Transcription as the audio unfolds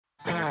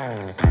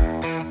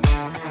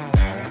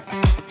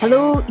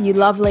Hello, you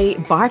lovely,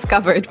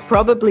 barf-covered,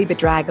 probably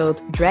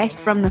bedraggled, dressed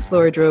from the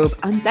floor robe,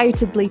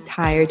 undoubtedly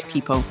tired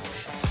people.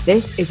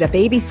 This is a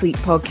baby sleep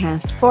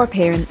podcast for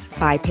parents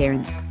by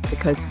parents,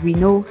 because we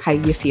know how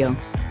you feel,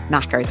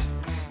 knackered.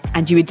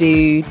 And you would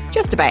do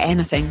just about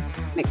anything,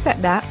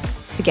 except that,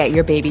 to get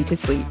your baby to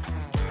sleep.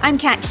 I'm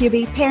Kat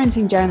Cuby,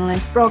 parenting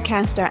journalist,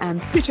 broadcaster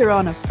and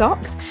putter-on of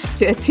socks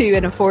to a 2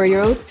 and a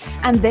 4-year-old.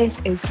 And this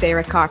is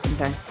Sarah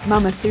Carpenter,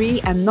 mum of 3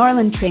 and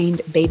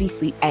Norland-trained baby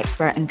sleep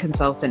expert and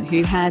consultant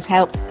who has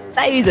helped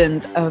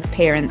thousands of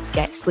parents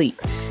get sleep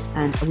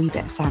and a wee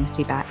bit of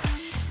sanity back.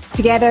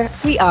 Together,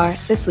 we are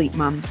the Sleep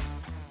Mums.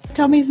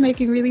 Tommy's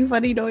making really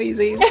funny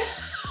noises.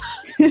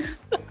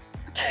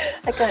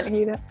 I can't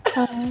hear it.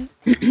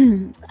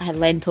 I had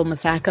lentil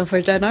moussaka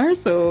for dinner,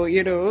 so,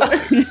 you know.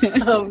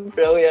 Oh,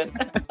 brilliant.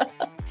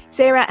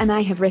 Sarah and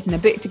I have written a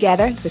book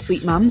together, The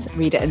Sleep Mums,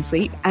 Read It and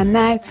Sleep. And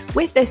now,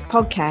 with this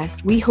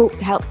podcast, we hope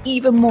to help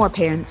even more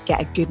parents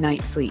get a good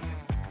night's sleep.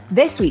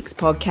 This week's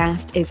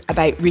podcast is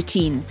about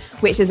routine,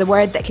 which is a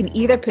word that can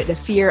either put the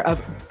fear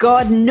of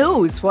God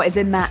knows what is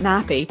in that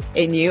nappy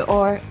in you,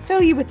 or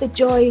fill you with the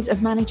joys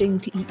of managing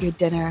to eat your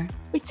dinner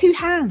with 2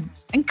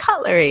 hands and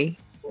cutlery.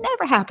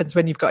 Never happens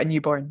when you've got a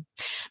newborn.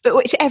 But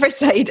whichever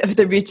side of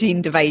the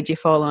routine divide you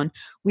fall on,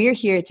 we're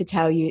here to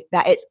tell you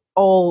that it's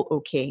all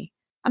okay.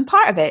 And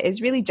part of it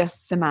is really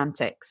just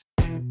semantics.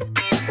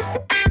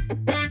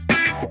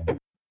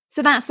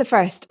 So that's the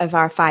first of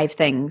our 5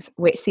 things,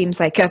 which seems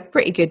like a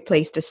pretty good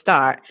place to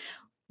start.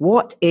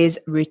 What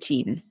is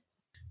routine?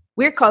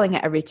 We're calling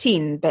it a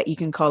routine, but you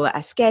can call it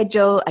a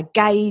schedule, a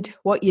guide,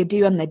 what you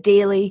do on the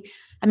daily.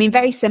 I mean,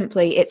 very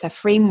simply, it's a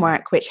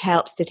framework which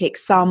helps to take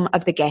some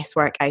of the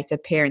guesswork out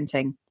of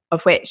parenting,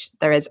 of which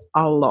there is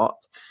a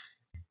lot.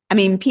 I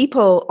mean,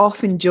 people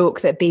often joke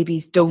that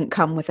babies don't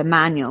come with a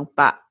manual,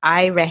 but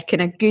I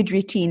reckon a good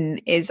routine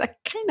is a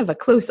kind of a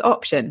close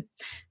option.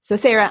 So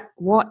Sarah,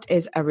 what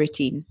is a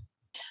routine?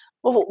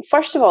 Well,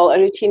 first of all, a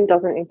routine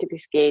doesn't need to be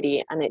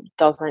scary and it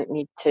doesn't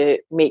need to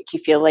make you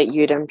feel like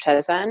you're in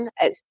prison.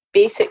 It's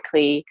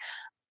basically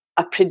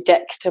a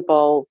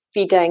predictable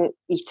feeding,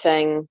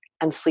 eating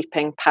and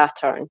sleeping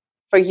pattern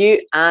for you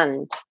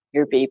and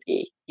your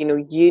baby. You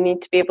know, you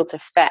need to be able to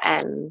fit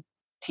in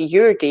to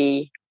your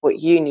day what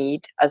you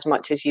need as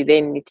much as you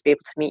then need to be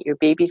able to meet your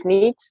baby's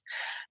needs.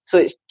 So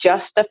it's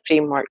just a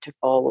framework to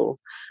follow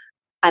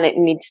and it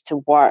needs to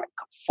work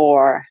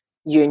for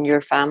you and your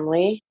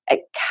family.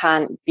 It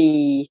can't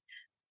be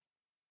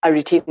a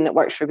routine that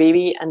works for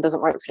baby and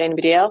doesn't work for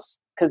anybody else,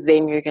 because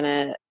then you're going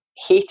to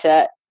hate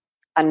it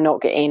and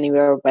not get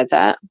anywhere with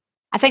it.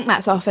 I think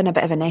that's often a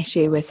bit of an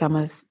issue with some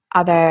of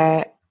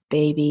other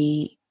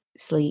baby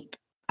sleep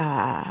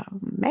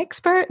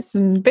experts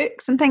and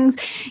books and things,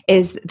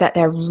 is that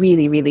they're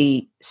really,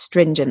 really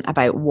stringent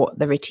about what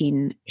the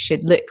routine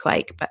should look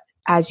like. But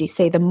as you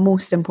say, the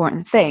most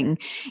important thing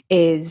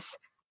is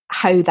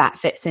how that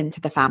fits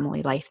into the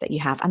family life that you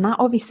have. And that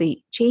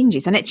obviously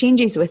changes. And it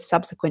changes with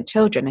subsequent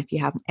children if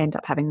you end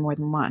up having more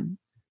than one.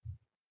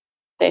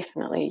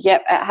 Definitely.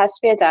 Yep, it has to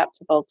be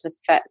adaptable to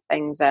fit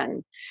things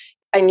in.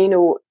 And, you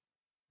know,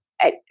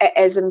 it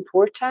is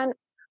important,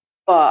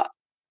 but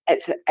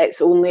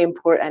it's only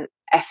important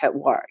if it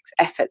works,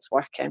 if it's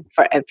working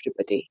for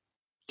everybody.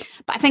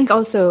 But I think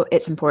also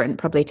it's important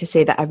probably to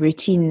say that a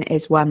routine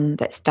is one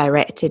that's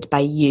directed by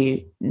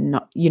you,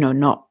 not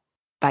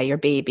by your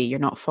baby. You're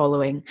not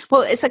following.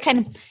 Well, it's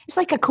it's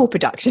like a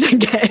co-production, I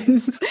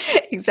guess,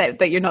 except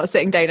that you're not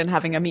sitting down and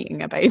having a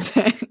meeting about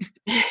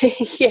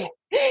it. Yeah,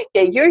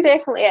 you're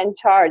definitely in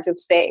charge of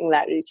setting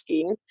that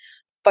routine,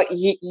 but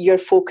your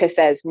focus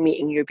is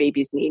meeting your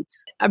baby's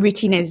needs. A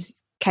routine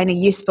is kind of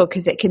useful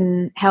because it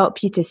can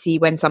help you to see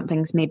when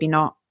something's maybe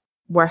not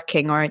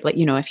working, or like,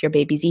 you know, if your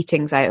baby's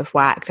eating's out of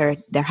whack,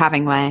 they're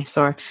having less,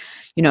 or,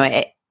 you know,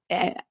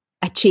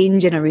 a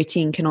change in a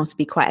routine can also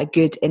be quite a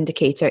good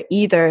indicator,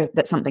 either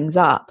that something's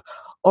up,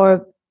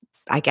 or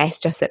I guess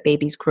just that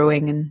baby's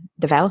growing and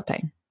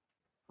developing.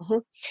 Mm-hmm.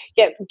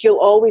 Yeah, you'll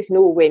always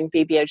know when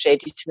baby is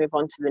ready to move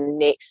on to the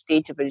next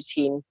stage of a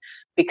routine,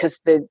 because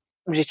the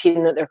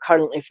routine that they're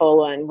currently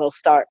following will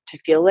start to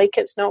feel like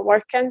it's not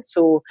working.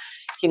 So,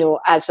 you know,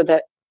 as with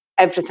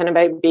everything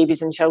about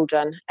babies and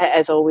children, it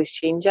is always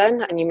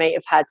changing, and you might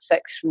have had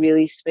 6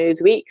 really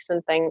smooth weeks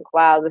and think,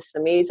 wow, this is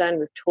amazing,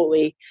 we've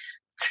totally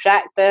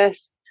cracked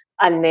this,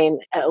 and then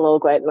it'll all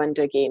go out the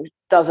window again.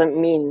 Doesn't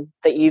mean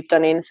that you've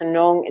done anything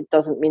wrong. It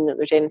doesn't mean that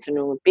there's anything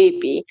wrong with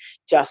baby.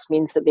 Just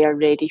means that they are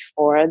ready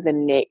for the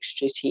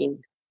next routine.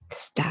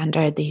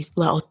 Standard, these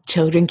little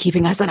children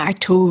keeping us on our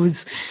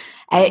toes.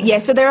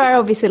 So there are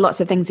obviously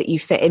lots of things that you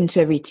fit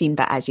into a routine,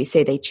 but as you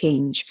say, they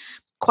change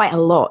quite a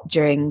lot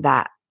during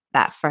that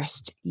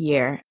first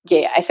year.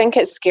 Yeah, I think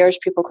it scares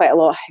people quite a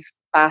lot how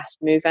fast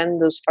moving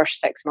those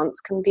first 6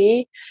 months can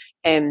be.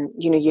 You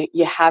know,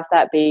 you have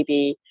that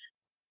baby,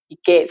 you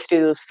get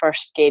through those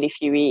first scary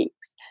few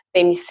weeks,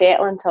 then you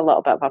settle into a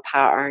little bit of a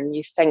pattern,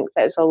 you think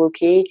that it's all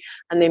okay,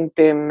 and then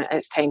boom,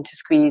 it's time to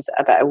squeeze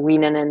a bit of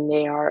weaning in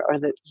there, or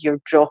that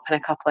you're dropping a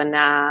couple of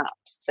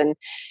naps. And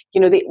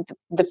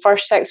the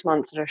first 6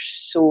 months, there are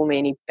so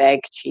many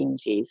big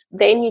changes.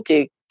 Then you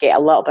do get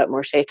a little bit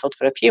more settled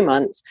for a few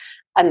months,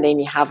 and then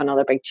you have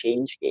another big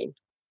change again.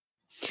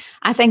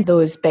 I think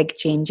those big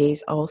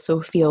changes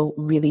also feel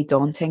really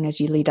daunting as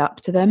you lead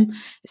up to them.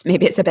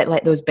 Maybe it's a bit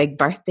like those big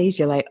birthdays.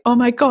 You're like, oh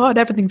my God,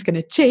 everything's going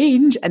to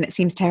change. And it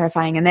seems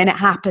terrifying. And then it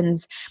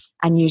happens.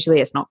 And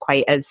usually it's not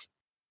quite as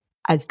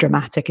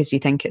dramatic as you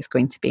think it's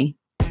going to be.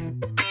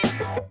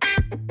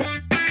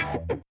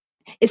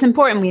 It's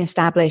important we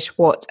establish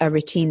what a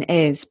routine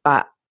is,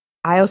 but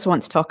I also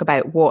want to talk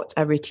about what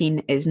a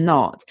routine is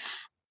not.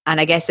 And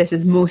I guess this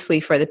is mostly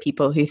for the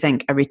people who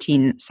think a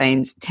routine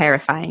sounds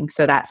terrifying.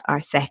 So that's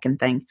our second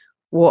thing.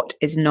 What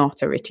is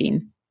not a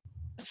routine?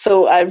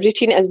 So a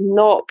routine is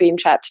not being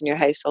trapped in your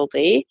house all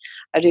day.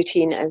 A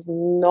routine is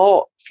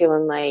not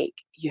feeling like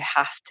you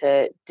have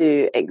to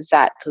do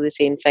exactly the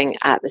same thing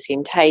at the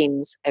same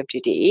times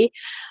every day.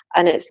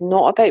 And it's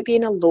not about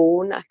being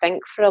alone. I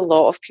think for a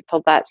lot of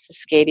people, that's the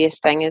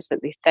scariest thing, is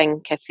that they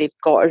think if they've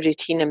got a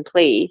routine in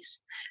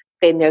place,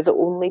 then they're the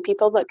only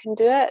people that can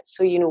do it.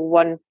 So,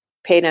 one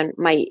parent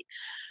might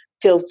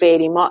feel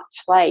very much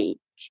like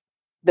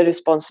the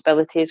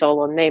responsibility is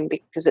all on them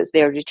because it's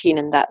their routine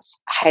and that's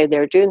how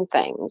they're doing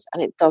things.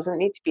 And it doesn't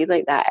need to be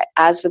like that.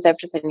 As with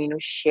everything,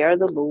 share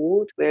the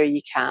load where you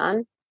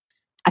can.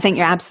 I think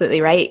you're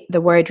absolutely right. The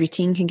word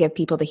routine can give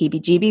people the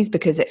heebie-jeebies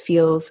because it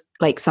feels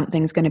like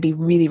something's going to be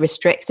really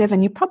restrictive,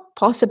 and you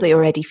possibly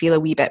already feel a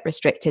wee bit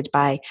restricted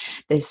by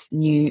this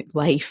new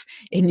life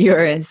in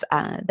yours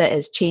that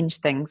has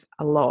changed things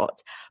a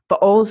lot. But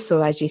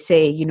also, as you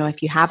say,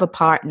 if you have a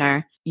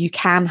partner, you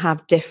can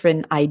have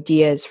different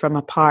ideas from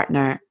a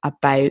partner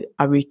about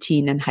a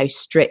routine and how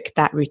strict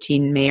that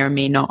routine may or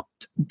may not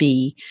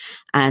be.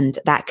 And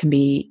that can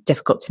be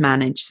difficult to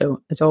manage.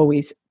 So as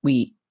always,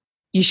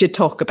 you should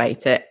talk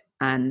about it.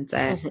 And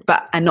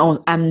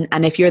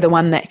and if you're the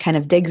one that kind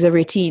of digs a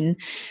routine,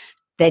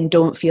 then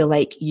don't feel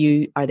like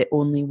you are the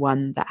only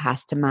one that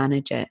has to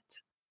manage it.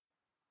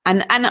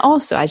 And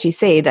also, as you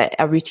say, that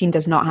a routine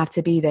does not have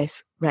to be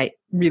this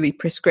really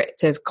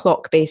prescriptive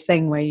clock-based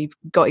thing where you've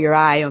got your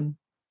eye on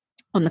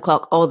the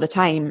clock all the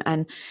time.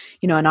 And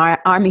an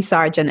army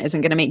sergeant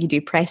isn't going to make you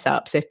do press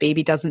ups if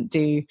baby doesn't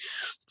do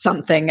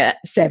something at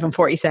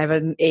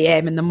 7:47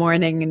 a.m. in the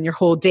morning, and your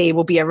whole day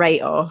will be a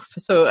write-off.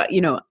 So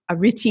a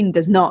routine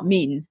does not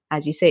mean,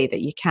 as you say,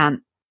 that you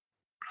can't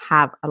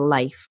have a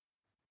life.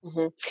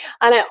 Mm-hmm.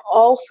 And it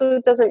also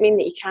doesn't mean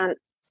that you can't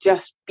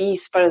just be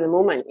spur of the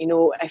moment.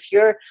 If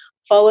you're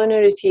following a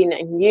routine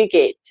and you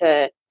get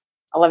to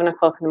 11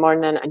 o'clock in the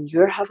morning and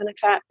you're having a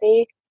crap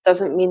day,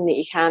 doesn't mean that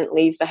you can't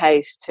leave the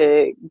house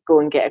to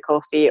go and get a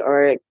coffee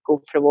or go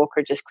for a walk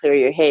or just clear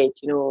your head.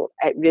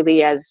 It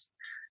really is,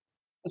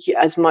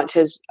 as much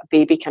as a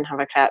baby can have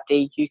a crap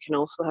day, you can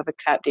also have a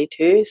crap day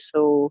too.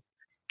 So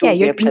don't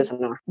be a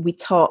prisoner. We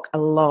talk a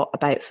lot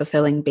about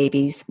fulfilling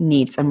babies'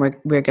 needs, and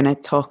we're going to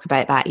talk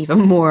about that even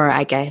more,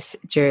 I guess,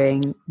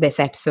 during this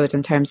episode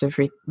in terms of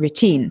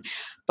routine.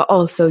 But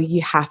also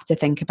you have to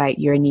think about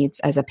your needs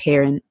as a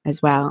parent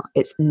as well.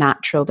 It's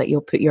natural that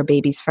you'll put your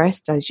babies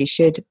first, as you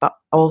should, but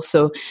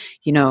also,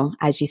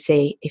 as you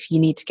say, if you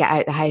need to get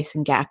out the house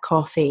and get a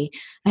coffee,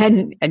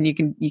 and you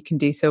can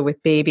do so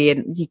with baby,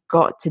 and you've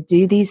got to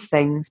do these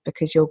things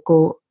because you'll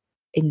go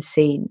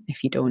insane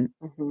if you don't.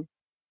 Mm-hmm.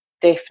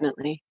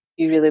 Definitely.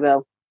 You really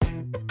will.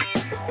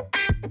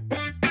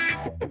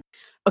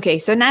 Okay,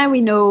 so now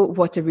we know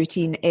what a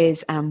routine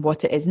is and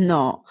what it is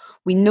not.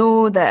 We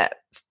know that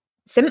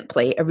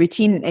simply a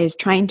routine is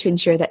trying to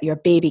ensure that your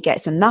baby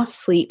gets enough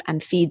sleep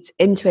and feeds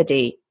into a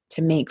day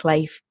to make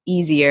life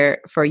easier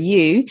for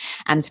you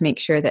and to make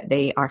sure that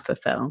they are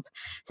fulfilled.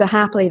 So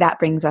happily, that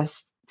brings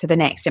us to the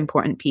next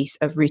important piece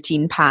of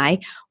routine pie: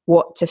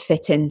 what to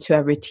fit into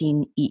a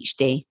routine each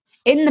day.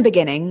 In the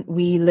beginning,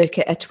 we look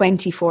at a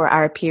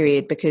 24-hour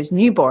period because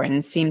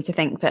newborns seem to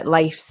think that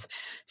life's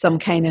some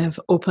kind of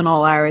open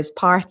all hours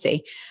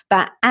party.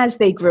 But as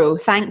they grow,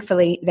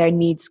 thankfully, their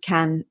needs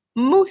can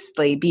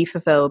mostly be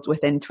fulfilled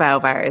within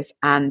 12 hours.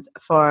 And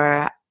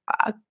for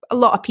a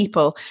lot of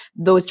people,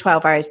 those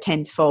 12 hours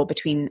tend to fall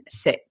between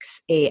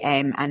 6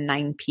 a.m. and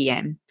 9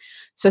 p.m.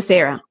 So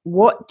Sarah,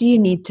 what do you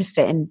need to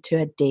fit into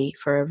a day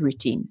for a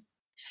routine?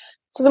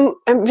 So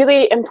the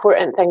really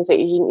important things that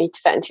you need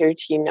to fit into your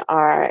routine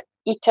are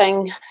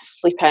eating,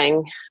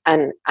 sleeping,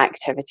 and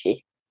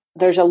activity.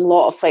 There's a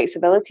lot of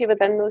flexibility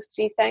within those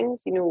three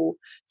things.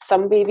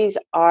 Some babies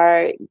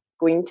are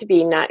going to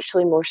be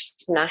naturally more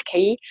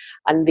snacky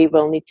and they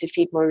will need to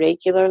feed more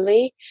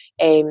regularly.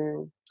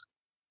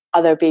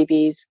 Other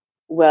babies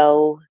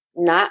will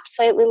nap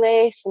slightly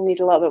less and need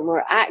a little bit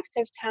more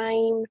active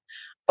time.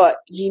 But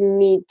you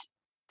need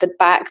the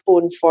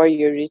backbone for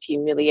your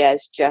routine really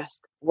is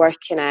just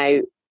working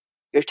out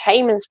your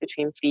timings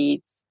between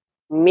feeds,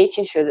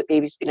 making sure that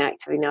baby's been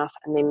active enough,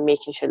 and then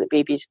making sure that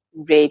baby's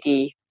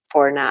ready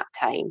for nap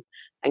time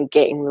and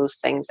getting those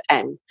things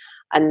in.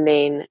 And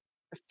then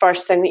the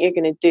first thing that you're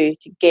going to do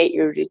to get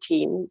your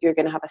routine, you're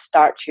going to have a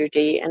start to your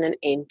day and an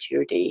end to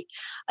your day.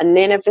 And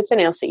then everything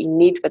else that you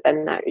need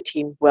within that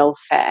routine will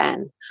fit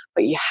in.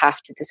 But you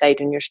have to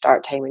decide on your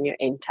start time and your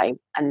end time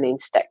and then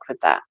stick with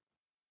that.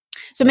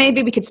 So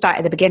maybe we could start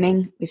at the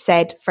beginning. We've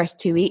said first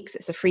 2 weeks,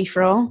 it's a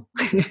free-for-all.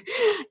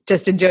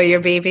 Just enjoy your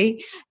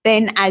baby.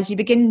 Then as you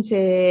begin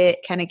to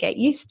kind of get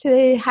used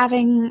to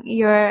having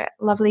your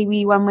lovely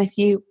wee one with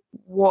you,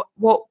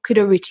 what could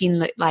a routine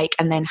look like?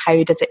 And then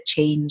how does it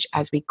change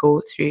as we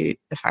go through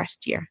the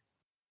first year?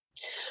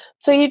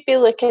 So you'd be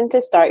looking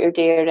to start your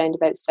day around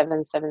about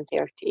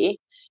 7:30.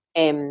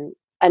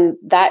 And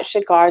that's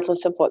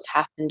regardless of what's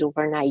happened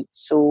overnight.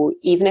 So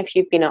even if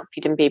you've been up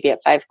feeding baby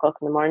at 5 o'clock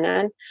in the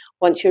morning,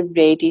 once you're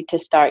ready to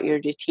start your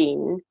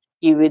routine,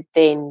 you would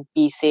then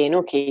be saying,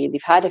 okay,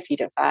 they've had a feed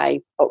at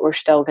 5, but we're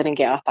still going to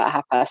get up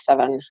at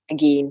 7:30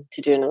 again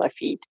to do another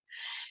feed.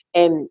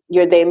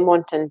 You're then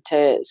wanting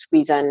to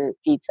squeeze in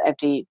feeds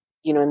every,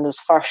 in those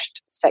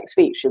first 6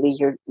 weeks, really,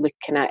 you're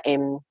looking at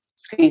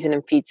squeezing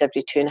in feeds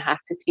every 2.5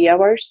 to 3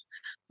 hours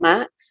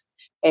max,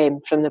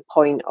 from the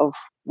point of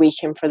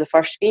waking for the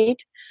first feed,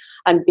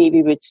 and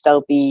baby would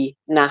still be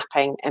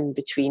napping in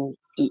between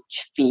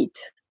each feed.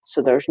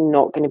 So there's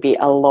not going to be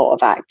a lot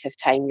of active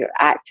time. Your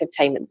active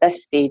time at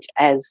this stage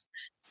is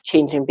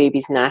changing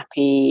baby's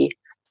nappy,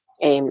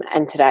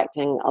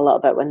 interacting a little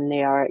bit when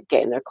they are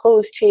getting their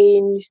clothes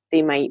changed.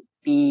 They might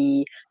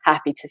be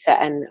happy to sit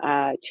in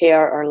a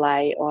chair or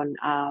lie on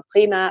a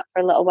play mat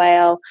for a little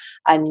while,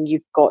 and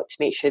you've got to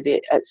make sure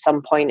that at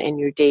some point in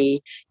your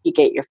day you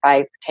get your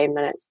 5 or 10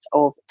 minutes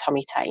of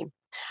tummy time,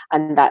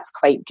 and that's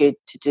quite good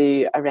to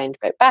do around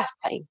about bath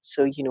time.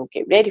 So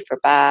get ready for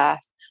bath,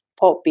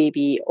 pop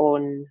baby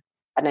on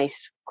a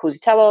nice cozy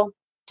towel,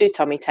 do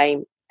tummy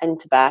time,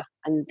 into bath,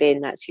 and then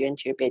that's you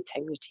into your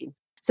bedtime routine.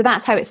 So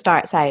that's how it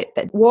starts out.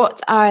 But what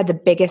are the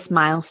biggest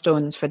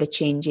milestones for the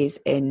changes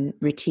in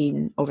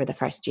routine over the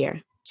first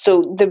year?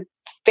 So the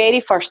very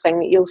first thing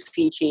that you'll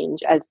see change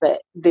is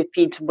that the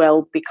feeds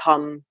will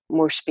become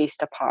more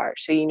spaced apart.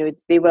 So,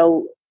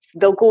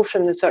 they'll go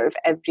from the sort of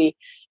every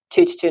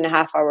 2 to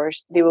 2.5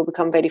 hours, they will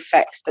become very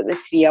fixed at the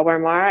 3-hour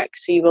mark.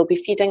 So you will be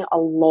feeding a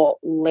lot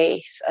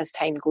less as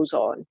time goes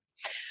on.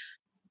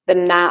 The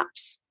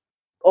naps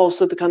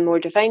also become more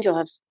defined. You'll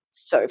have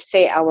sort of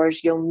set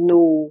hours. You'll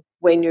know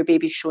when your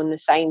baby's showing the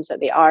signs that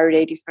they are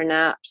ready for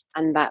naps,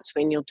 and that's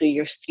when you'll do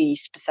your 3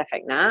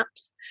 specific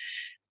naps.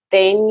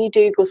 Then you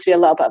do go through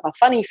a little bit of a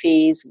funny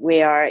phase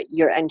where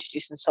you're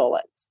introducing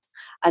solids,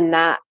 and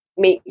that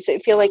makes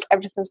it feel like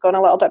everything's gone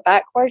a little bit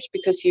backwards,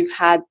 because you've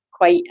had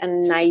quite a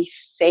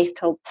nice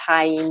settled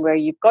time where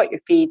you've got your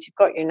feeds, you've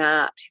got your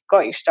naps, you've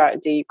got your start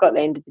of the day, you've got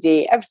the end of the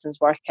day, everything's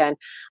working,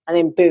 and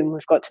then boom,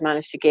 we've got to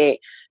manage to get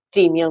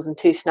 3 meals and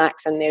 2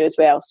 snacks in there as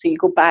well. So you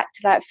go back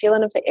to that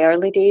feeling of the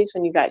early days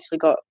when you've actually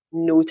got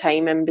no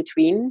time in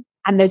between.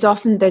 And there's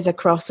a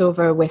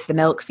crossover with the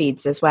milk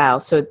feeds as well.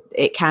 So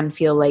it can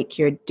feel like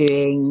you're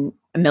doing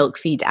a milk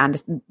feed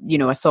and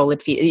a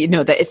solid feed,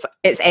 that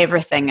it's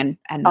everything, and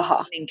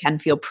it can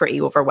feel pretty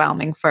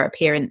overwhelming for a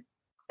parent,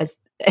 as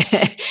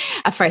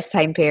a first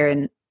time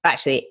parent.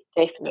 Actually,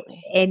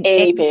 definitely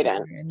any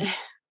parent.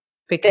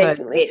 Because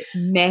definitely. It's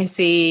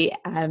messy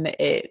and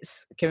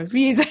it's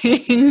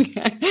confusing.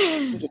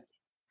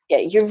 Yeah,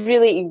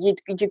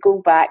 you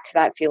go back to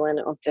that feeling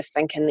of just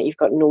thinking that you've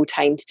got no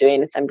time to do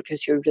anything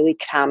because you're really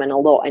cramming a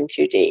lot into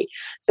your day.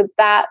 So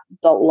that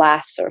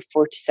lasts sort of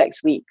 4 to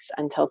 6 weeks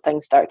until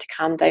things start to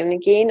calm down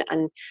again.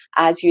 And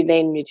as you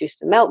then reduce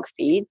the milk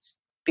feeds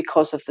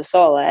because of the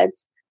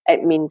solids,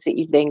 it means that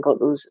you've then got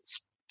those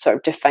sort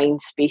of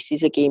defined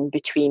spaces again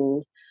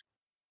between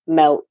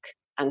milk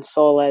and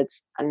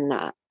solids and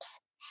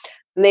naps.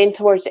 And then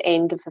towards the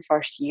end of the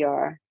first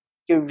year,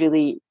 you're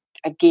really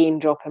again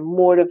dropping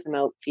more of the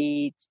milk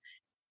feeds.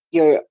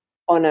 You're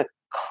on a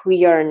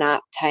clear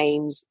nap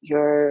times.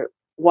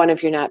 One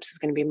of your naps is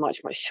going to be much,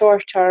 much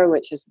shorter,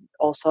 which is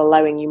also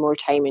allowing you more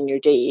time in your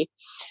day.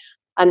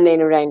 And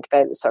then around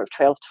about the sort of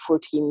 12 to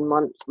 14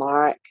 month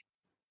mark,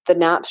 the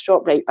naps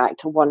drop right back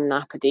to 1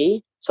 nap a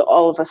day. So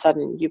all of a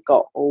sudden you've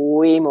got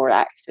way more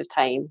active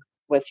time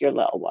with your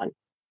little one.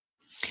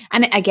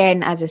 And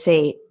again, as I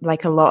say,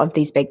 like a lot of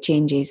these big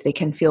changes, they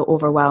can feel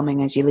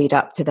overwhelming as you lead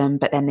up to them,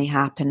 but then they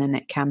happen and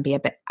it can be a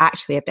bit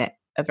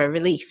of a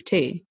relief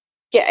too.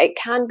 Yeah, it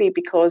can be,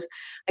 because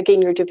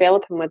again, you're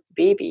developing with the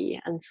baby.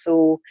 And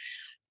so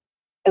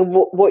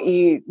what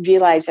you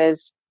realise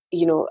is,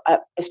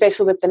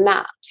 especially with the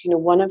naps,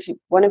 one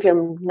of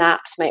your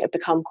naps might have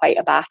become quite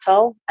a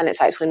battle and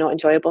it's actually not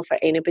enjoyable for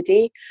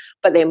anybody.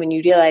 But then when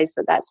you realise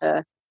that that's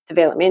a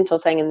developmental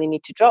thing and they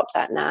need to drop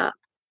that nap,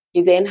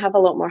 you then have a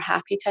lot more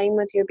happy time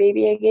with your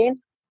baby again.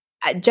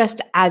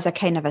 Just as a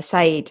kind of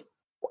aside,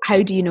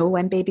 how do you know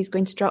when baby's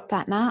going to drop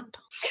that nap?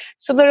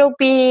 So there'll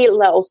be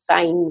little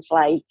signs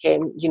like,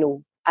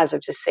 as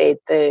I've just said,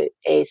 the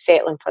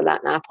settling for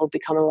that nap will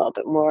become a little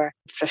bit more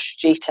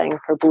frustrating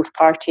for both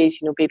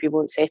parties. Baby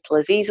won't settle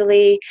as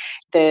easily.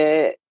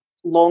 The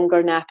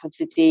longer nap of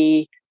the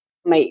day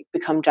might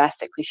become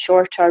drastically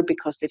shorter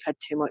because they've had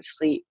too much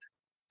sleep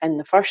in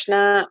the first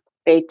nap.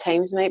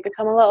 bedtimes might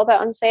become a little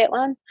bit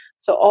unsettling.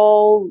 So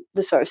all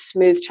the sort of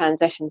smooth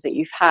transitions that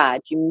you've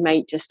had, you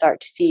might just start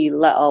to see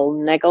little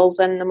niggles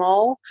in them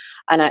all.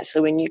 And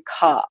actually when you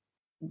cut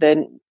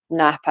the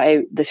nap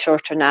out, the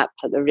shorter nap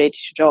that they're ready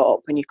to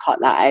drop, when you cut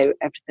that out,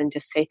 everything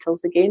just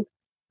settles again.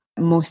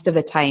 Most of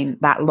the time,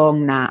 that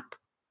long nap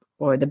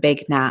or the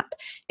big nap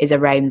is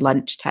around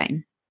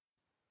lunchtime.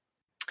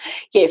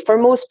 Yeah, for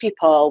most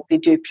people, they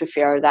do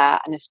prefer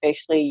that. And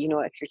especially, you know,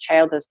 if your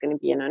child is going to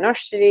be in a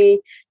nursery,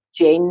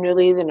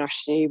 generally the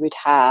nursery would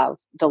have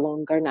the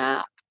longer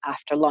nap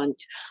after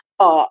lunch.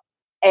 But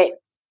it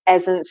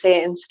isn't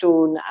set in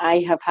stone. I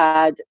have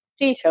had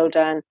 3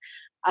 children,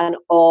 and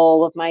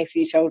all of my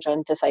 3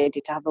 children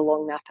decided to have a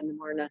long nap in the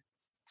morning.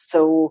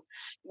 So,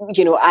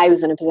 you know, I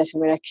was in a position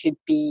where I could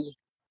be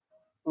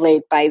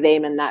led by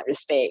them in that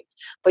respect.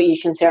 But you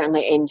can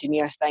certainly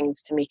engineer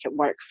things to make it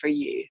work for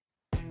you.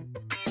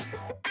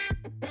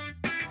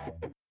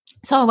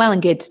 It's all well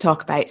and good to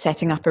talk about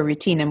setting up a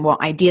routine and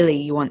what ideally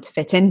you want to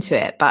fit into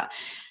it.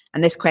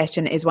 And this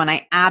question is one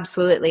I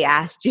absolutely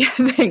asked you,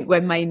 I think,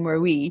 when mine were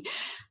wee.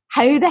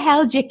 How the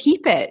hell do you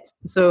keep it?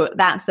 So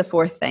that's the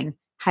 4th thing.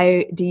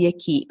 How do you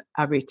keep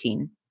a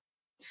routine?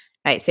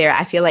 Right, Sarah,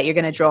 I feel like you're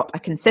going to drop a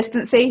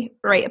consistency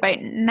right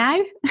about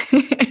now.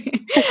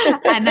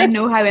 And I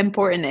know how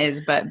important it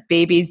is, but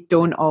babies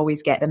don't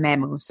always get the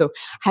memo. So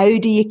how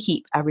do you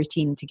keep a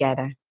routine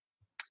together?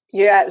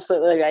 You're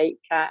absolutely right,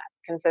 Kat.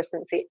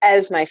 Consistency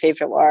is my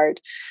favourite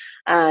word.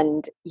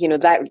 And, you know,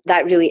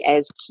 that really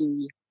is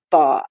key.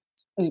 But,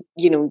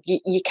 you know,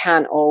 you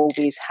can't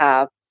always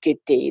have good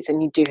days,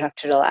 and you do have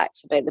to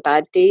relax about the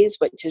bad days,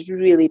 which is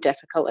really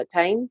difficult at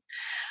times.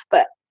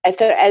 But if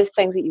there is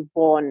things that you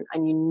want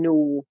and you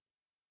know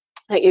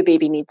that your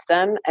baby needs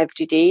them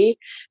every day,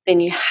 then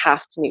you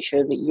have to make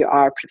sure that you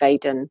are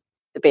providing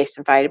the best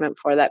environment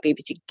for that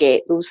baby to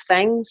get those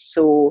things.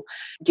 So,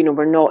 you know,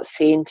 we're not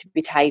saying to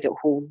be tied at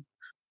home,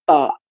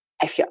 but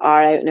if you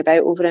are out and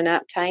about over a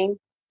nap time,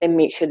 then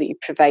make sure that you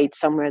provide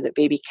somewhere that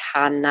baby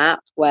can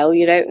nap while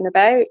you're out and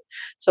about.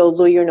 So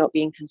although you're not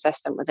being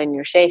consistent within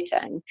your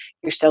setting,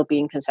 you're still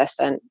being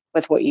consistent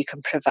with what you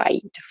can provide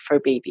for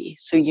baby.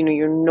 So, you know,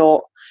 you're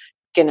not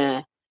going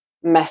to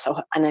miss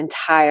an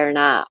entire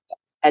nap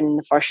in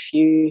the first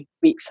few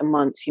weeks and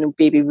months. You know,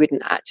 baby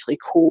wouldn't actually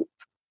cope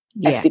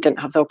if they didn't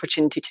have the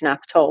opportunity to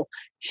nap at all.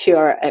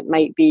 Sure, it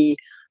might be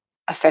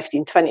a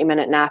 15-20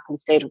 minute nap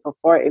instead of a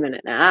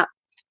 40-minute nap,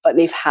 but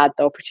they've had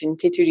the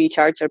opportunity to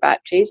recharge their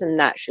batteries, and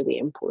that's really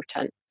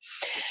important.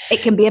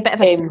 It can be a bit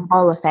of a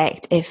snowball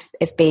effect if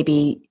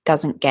baby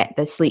doesn't get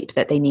the sleep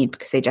that they need,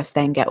 because they just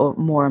then get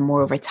more and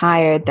more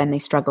overtired, then they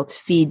struggle to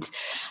feed,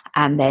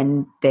 and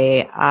then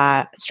they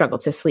struggle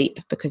to sleep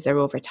because they're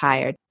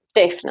overtired.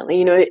 Definitely.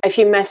 You know, if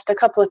you missed a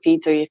couple of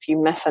feeds or if you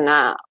miss a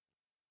nap,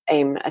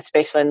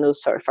 especially in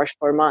those sort of first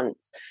 4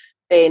 months,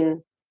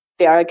 then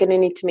they are going to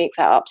need to make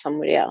that up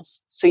somewhere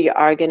else. So you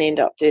are going to end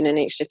up doing an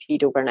extra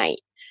feed overnight.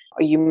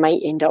 Or you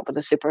might end up with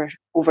a super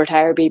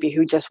overtired baby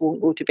who just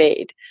won't go to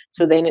bed.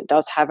 So then it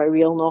does have a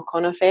real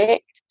knock-on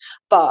effect.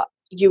 But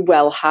you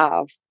will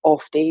have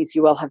off days.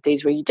 You will have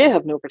days where you do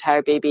have an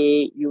overtired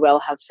baby. You will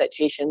have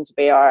situations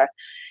where,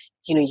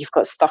 you know, you've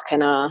got stuck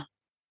in a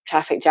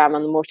traffic jam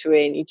on the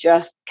motorway and you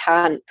just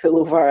can't pull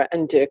over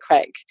and do a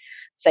quick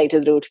side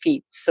of the road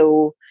feed.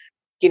 So,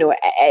 you know,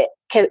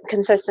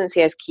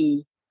 consistency is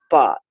key,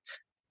 but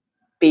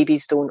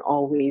babies don't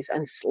always,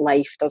 and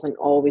life doesn't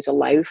always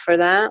allow for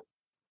that.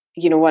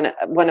 You know,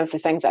 one of the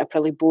things that I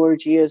probably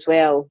bored you as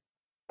well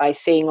by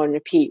saying on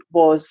repeat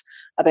was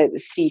about the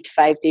 3 to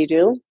 5 day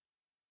rule.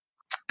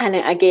 And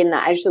again,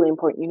 that is really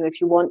important. You know, if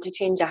you want to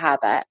change a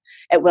habit,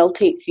 it will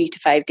take 3 to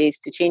 5 days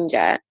to change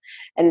it,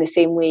 in the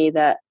same way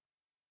that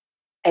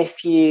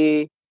if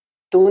you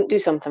don't do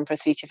something for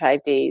 3 to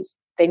 5 days,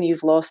 then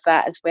you've lost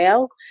that as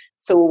well.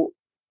 So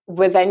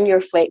within your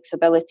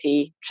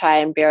flexibility, try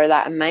and bear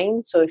that in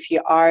mind. So if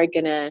you are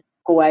going to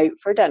go out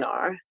for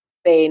dinner,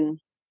 then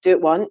do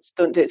it once,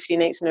 don't do it 3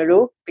 nights in a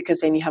row, because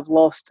then you have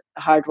lost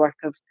the hard work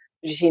of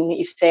the routine that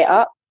you've set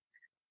up.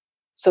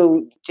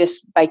 So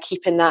just by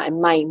keeping that in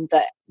mind,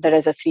 that there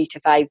is a 3 to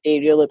 5 day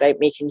rule about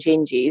making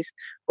changes,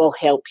 will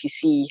help you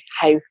see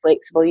how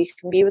flexible you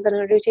can be within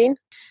a routine.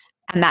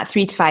 And that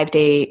 3 to 5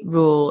 day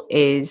rule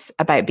is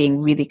about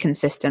being really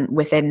consistent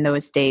within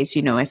those days.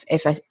 You know,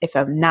 if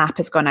a nap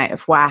has gone out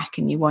of whack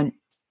and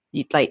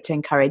you'd like to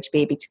encourage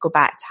baby to go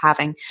back to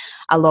having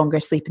a longer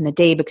sleep in the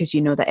day, because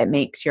you know that it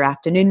makes your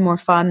afternoon more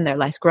fun, they're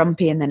less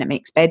grumpy, and then it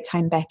makes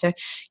bedtime better.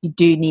 You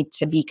do need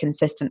to be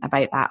consistent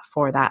about that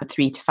for that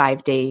 3 to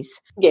 5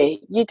 days. Yeah,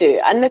 you do.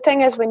 And the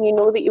thing is, when you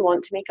know that you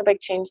want to make a big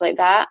change like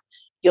that,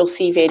 you'll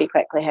see very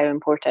quickly how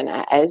important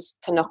it is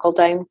to knuckle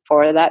down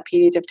for that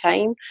period of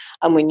time.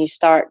 And when you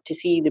start to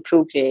see the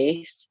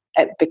progress,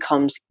 it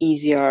becomes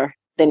easier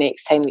the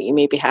next time that you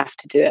maybe have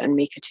to do it and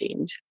make a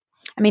change.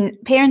 I mean,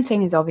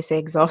 parenting is obviously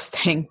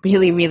exhausting,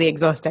 really, really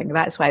exhausting.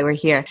 That's why we're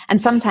here.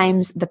 And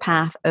sometimes the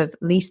path of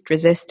least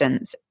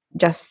resistance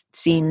just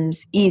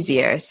seems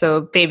easier.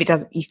 So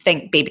you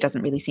think baby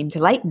doesn't really seem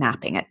to like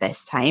napping at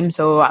this time,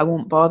 so I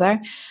won't bother.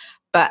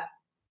 But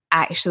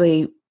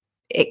actually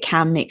it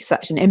can make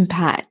such an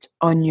impact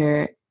on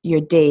your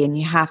day, and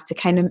you have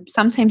to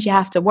sometimes you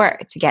have to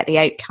work to get the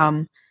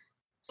outcome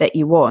that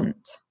you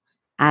want,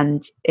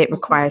 and it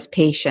requires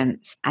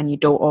patience, and you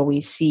don't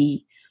always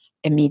see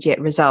immediate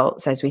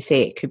results. As we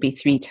say, it could be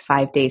 3 to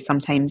 5 days.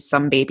 Sometimes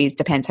some babies,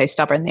 depends how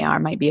stubborn they are,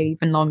 might be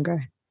even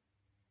longer.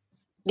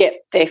 Yeah,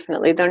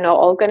 definitely. They're not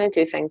all going to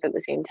do things at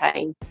the same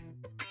time.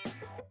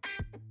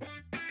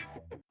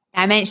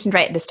 I mentioned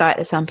right at the start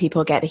that some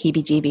people get the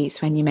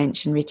heebie-jeebies when you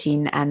mention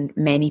routine, and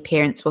many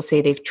parents will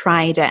say they've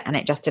tried it and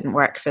it just didn't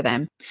work for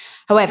them.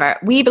 However,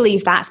 we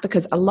believe that's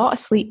because a lot of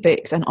sleep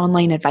books and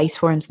online advice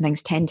forums and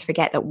things tend to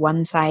forget that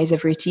one size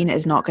of routine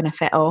is not going to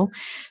fit all.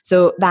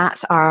 So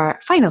that's our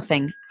final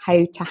thing,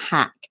 how to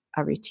hack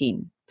a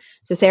routine.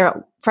 So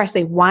Sarah,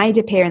 firstly, why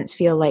do parents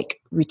feel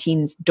like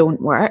routines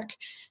don't work?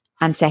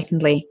 And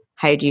secondly,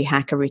 how do you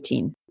hack a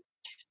routine?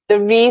 The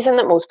reason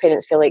that most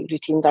parents feel like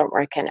routines aren't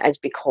working is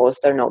because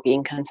they're not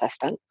being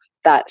consistent.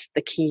 That's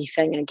the key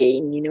thing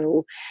again.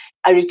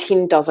 A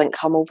routine doesn't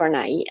come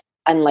overnight.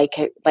 And like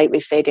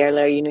we've said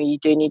earlier, you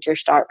do need your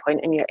start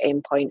point and your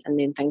end point, and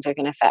then things are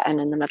going to fit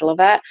in the middle of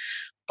it.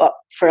 But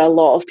for a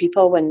lot of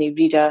people, when they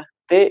read a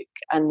book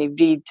and they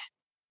read,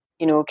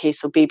 okay,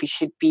 so baby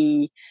should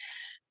be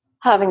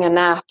having a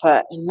nap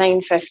at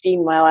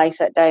 9:15 while I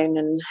sit down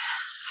and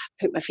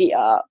put my feet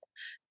up,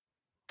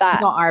 that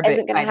not our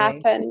isn't going to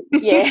happen.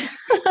 Yeah,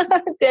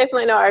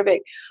 definitely not our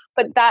book.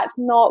 But that's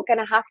not going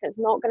to happen. It's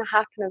not going to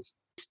happen as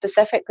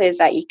specifically as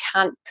that. You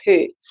can't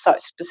put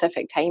such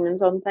specific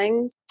timings on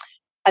things.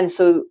 And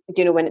so,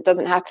 when it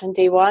doesn't happen on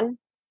day one,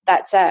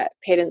 that's it.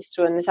 Parents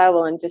throw in the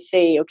towel and just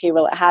say, okay,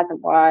 well, it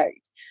hasn't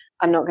worked.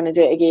 I'm not going to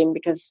do it again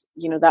because,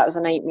 that was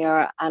a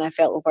nightmare and I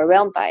felt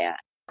overwhelmed by it.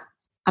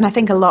 And I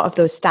think a lot of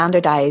those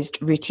standardized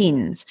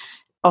routines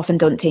often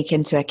don't take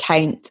into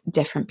account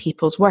different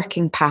people's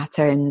working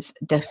patterns,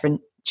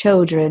 different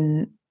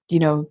children,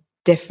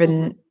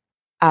 different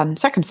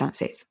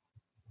circumstances.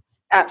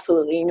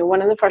 Absolutely.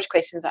 One of the first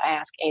questions that I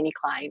ask any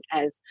client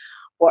is,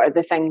 what are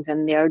the things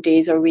in their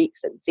days or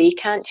weeks that they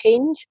can't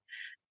change?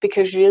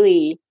 Because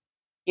really,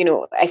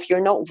 if you're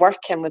not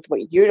working with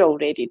what you're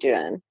already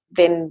doing,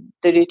 then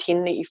the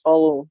routine that you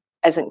follow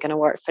isn't going to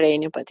work for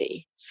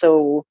anybody.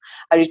 So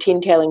a routine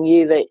telling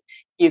you that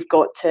you've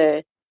got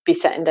to be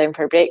sitting down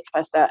for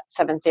breakfast at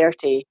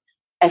 7:30,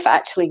 if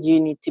actually you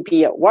need to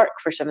be at work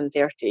for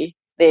 7:30,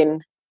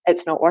 then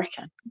it's not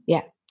working.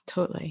 Yeah,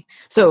 totally.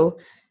 So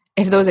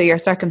if those are your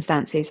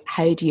circumstances,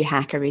 how do you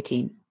hack a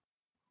routine?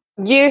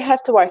 You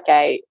have to work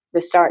out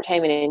the start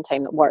time and end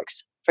time that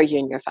works for you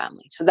and your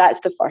family. So that's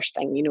the first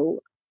thing.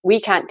 We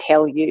can't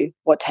tell you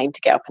what time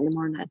to get up in the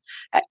morning.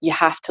 You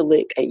have to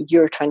look at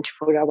your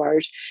 24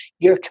 hours,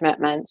 your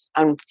commitments,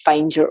 and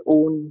find your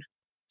own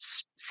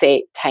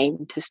set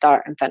time to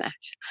start and finish.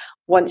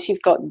 Once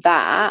you've got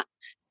that,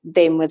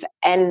 then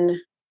within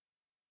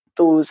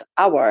those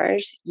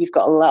hours, you've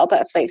got a little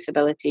bit of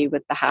flexibility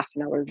with the half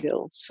an hour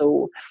rule.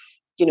 So,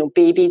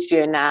 babies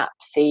do a nap,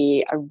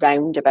 say,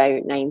 around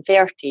about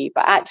 9:30,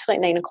 but actually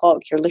at 9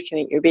 o'clock, you're looking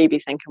at your baby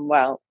thinking,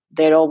 well,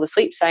 they're all the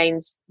sleep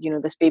signs.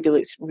 This baby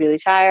looks really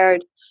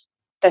tired.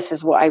 This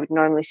is what I would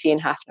normally see in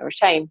half an hour's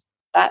time.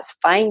 That's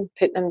fine.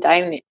 Put them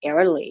down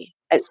early.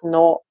 It's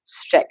not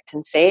strict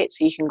and set.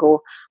 So you can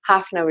go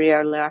half an hour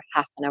earlier,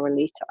 half an hour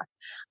later.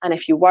 And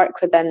if you work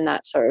within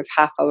that sort of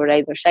half hour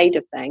either side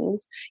of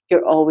things,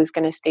 you're always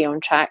going to stay on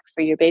track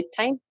for your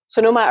bedtime. So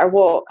no matter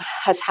what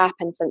has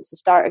happened since the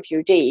start of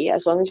your day,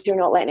 as long as you're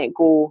not letting it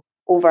go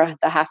over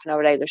the half an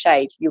hour either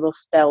side, you will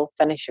still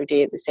finish your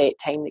day at the set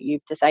time that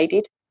you've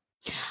decided.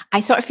 I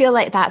sort of feel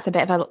like that's a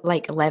bit of a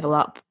level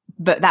up,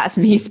 but that's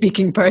me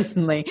speaking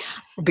personally,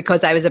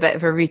 because I was a bit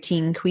of a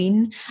routine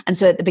queen. And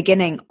so at the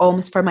beginning,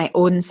 almost for my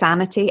own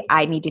sanity,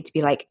 I needed to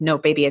be like, no,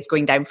 baby is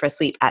going down for a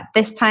sleep at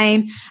this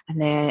time.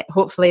 And then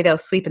hopefully they'll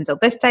sleep until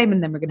this time.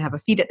 And then we're going to have a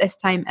feed at this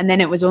time. And then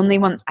it was only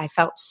once I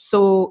felt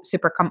so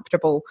super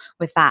comfortable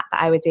with that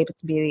I was able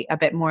to be a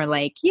bit more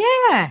like,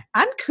 yeah,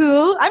 I'm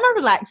cool. I'm a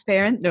relaxed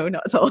parent. No,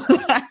 not at all.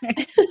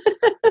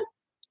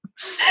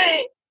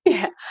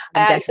 Yeah, I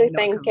actually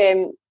think,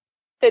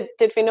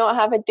 did we not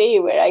have a day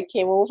where I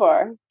came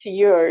over to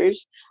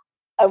yours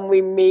and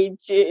we made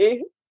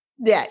you?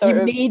 Yeah, you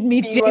made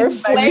me be more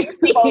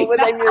flexible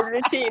within your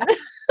routine.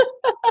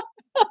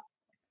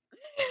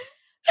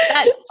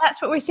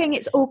 That's what we're saying.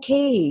 It's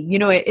okay.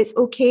 It's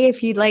okay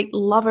if you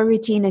love a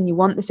routine and you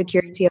want the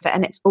security of it.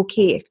 And it's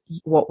okay if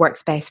what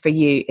works best for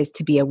you is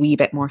to be a wee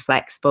bit more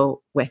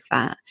flexible with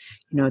that.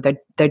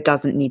 There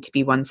doesn't need to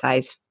be one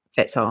size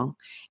fits all.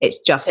 It's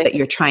just that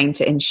you're trying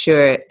to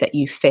ensure that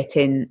you fit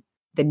in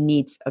the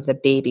needs of the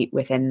baby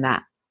within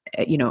that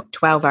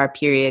 12-hour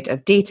period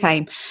of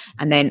daytime.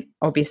 And then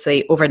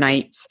obviously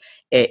overnights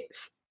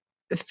it's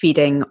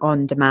feeding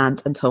on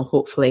demand until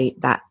hopefully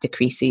that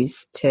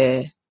decreases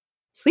to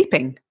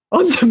sleeping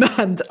on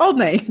demand all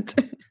night.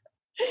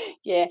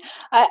 Yeah,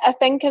 I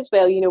think as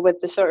well, with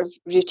the sort of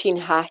routine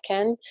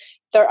hacking,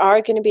 there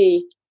are going to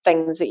be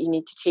things that you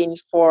need to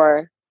change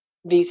for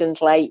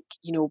reasons like,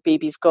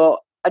 baby's got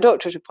a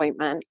doctor's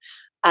appointment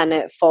and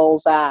it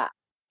falls at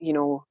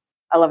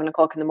 11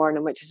 o'clock in the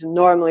morning, which is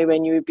normally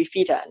when you would be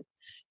feeding,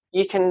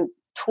 you can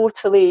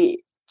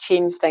totally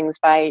change things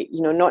by,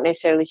 not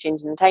necessarily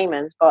changing the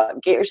timings,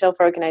 but get yourself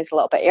organised a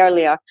little bit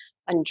earlier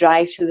and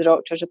drive to the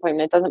doctor's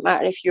appointment. It doesn't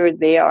matter if you're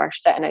there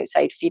sitting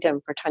outside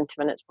feeding for 20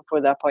 minutes before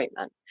the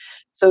appointment.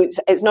 So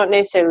it's not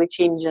necessarily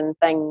changing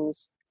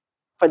things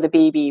for the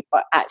baby,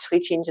 but actually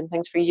changing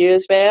things for you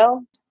as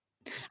well.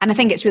 And I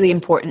think it's really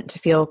important to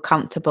feel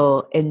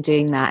comfortable in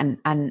doing that.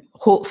 And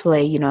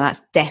hopefully,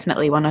 that's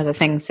definitely one of the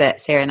things that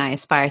Sarah and I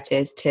aspire to,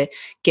 is to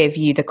give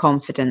you the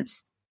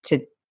confidence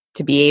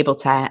to be able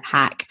to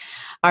hack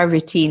our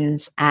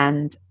routines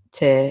and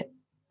to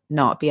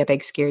not be a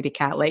big scaredy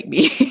cat like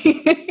me.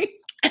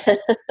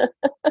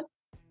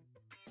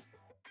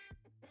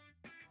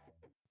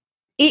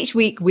 Each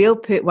week we'll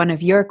put one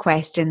of your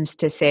questions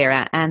to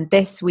Sarah, and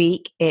this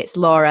week it's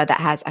Laura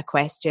that has a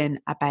question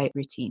about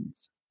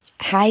routines.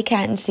 Hi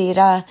Kat and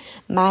Sarah,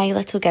 my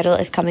little girl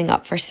is coming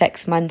up for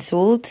 6 months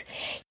old.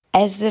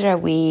 Is there a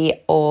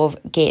way of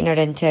getting her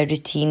into a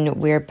routine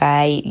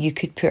whereby you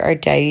could put her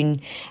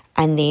down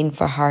and then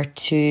for her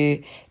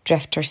to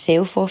drift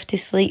herself off to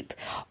sleep?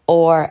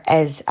 Or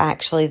is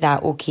actually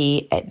that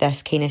okay at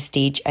this kind of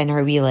stage in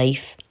her wee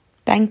life?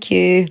 Thank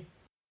you.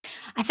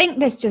 I think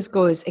this just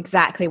goes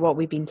exactly what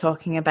we've been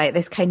talking about,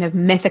 this kind of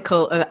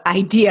mythical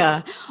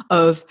idea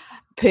of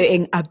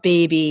putting a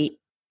baby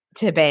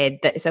to bed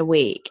that's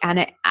awake.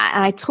 And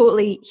I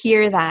totally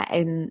hear that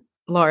in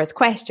Laura's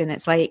question.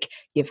 It's like,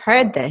 you've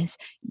heard this,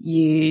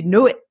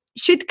 it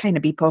should kind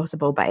of be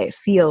possible, but it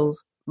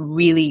feels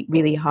really,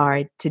 really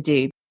hard to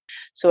do.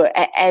 So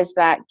it is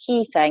that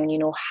key thing,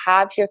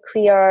 have your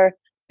clear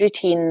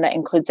routine that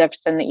includes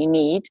everything that you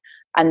need,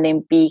 and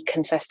then be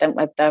consistent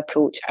with the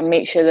approach and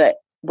make sure that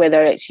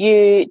whether it's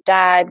you,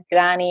 dad,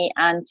 granny,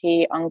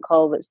 auntie,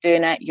 uncle that's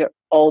doing it, you're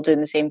all doing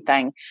the same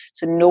thing.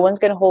 So no one's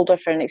going to hold her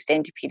for an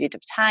extended period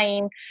of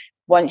time.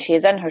 Once she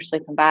is in her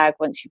sleeping bag,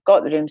 once you've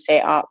got the room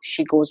set up,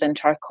 she goes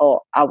into her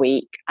cot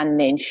awake, and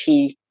then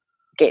she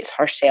gets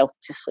herself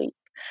to sleep.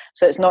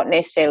 So it's not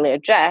necessarily a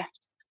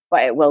drift,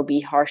 but it will be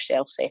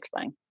herself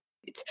settling.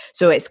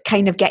 So it's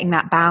kind of getting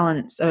that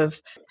balance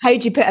of how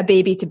do you put a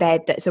baby to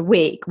bed that's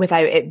awake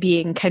without it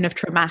being kind of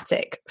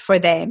traumatic for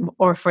them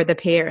or for the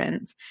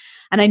parent.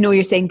 And I know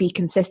you're saying be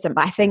consistent,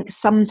 but I think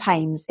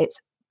sometimes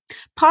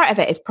part of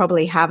it is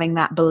probably having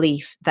that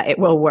belief that it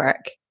will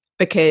work,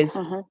 because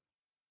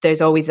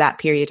there's always that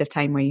period of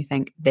time where you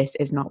think, this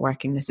is not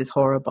working, this is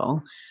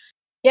horrible.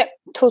 Yep,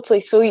 totally.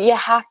 So you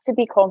have to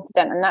be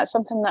confident. And that's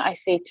something that I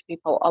say to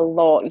people a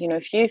lot.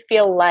 If you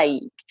feel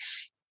like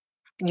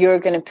you're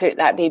going to put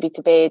that baby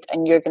to bed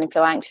and you're going to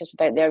feel anxious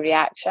about their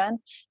reaction,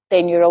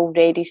 then you're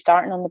already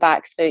starting on the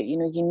back foot. You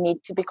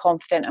need to be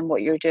confident in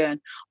what you're doing,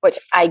 which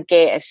I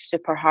get is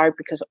super hard,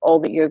 because all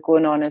that you're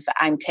going on is that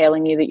I'm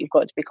telling you that you've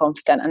got to be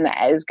confident and that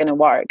it is going to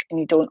work, and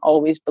you don't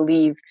always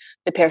believe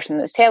the person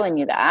that's telling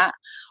you that.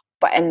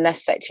 But in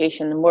this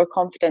situation, the more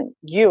confident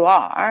you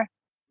are,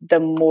 the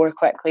more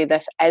quickly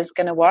this is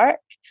going to work.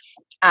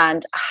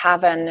 And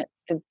having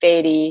the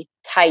very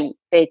tight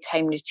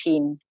bedtime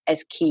routine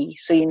is key.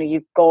 So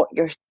you've got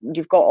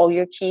all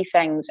your key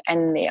things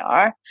in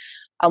there,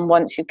 and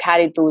once you've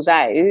carried those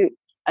out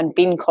and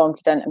been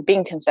confident and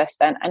being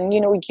consistent, and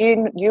you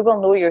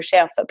will know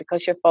yourself that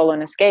because you're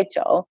following a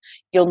schedule,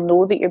 you'll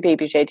know that your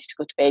baby's ready to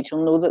go to bed,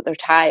 you'll know that they're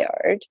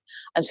tired,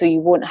 and so you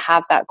won't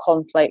have that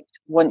conflict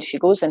once she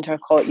goes into her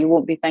cot. You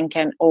won't be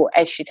thinking, oh,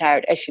 is she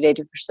tired, is she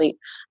ready for sleep?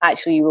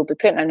 Actually, you will be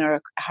putting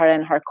her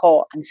in her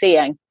cot and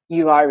saying,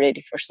 you are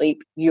ready for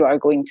sleep, you are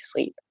going to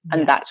sleep.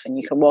 And that's when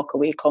you can walk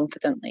away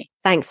confidently.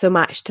 Thanks so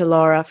much to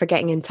Laura for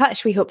getting in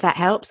touch. We hope that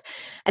helps.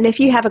 And if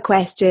you have a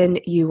question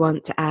you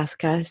want to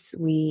ask us,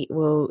 we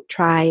will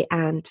try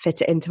and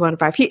fit it into one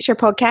of our future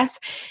podcasts.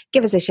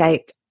 Give us a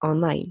shout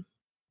online.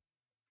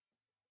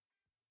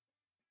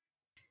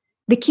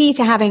 The key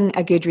to having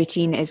a good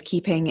routine is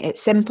keeping it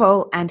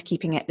simple and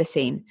keeping it the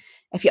same.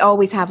 If you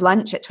always have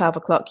lunch at 12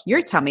 o'clock,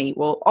 your tummy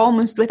will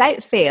almost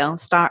without fail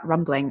start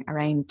rumbling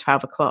around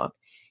 12 o'clock.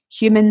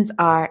 Humans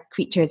are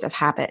creatures of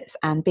habits,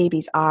 and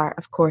babies are,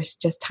 of course,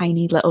 just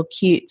tiny little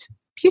cute,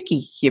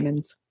 pukey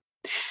humans.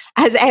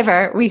 As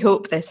ever, we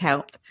hope this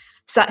helped.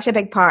 Such a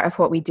big part of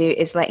what we do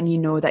is letting you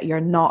know that you're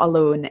not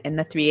alone in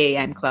the 3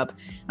 a.m. club,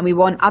 and we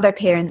want other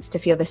parents to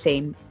feel the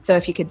same. So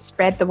if you could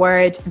spread the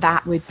word,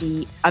 that would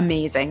be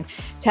amazing.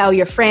 Tell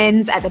your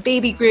friends at the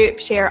baby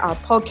group, share our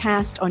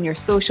podcast on your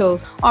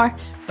socials, or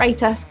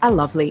write us a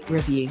lovely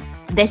review.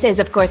 This is,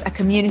 of course, a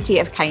community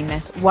of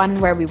kindness, one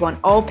where we want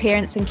all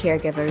parents and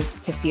caregivers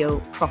to feel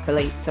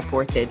properly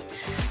supported.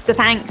 So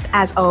thanks,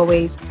 as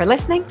always, for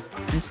listening,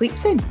 and sleep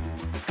soon.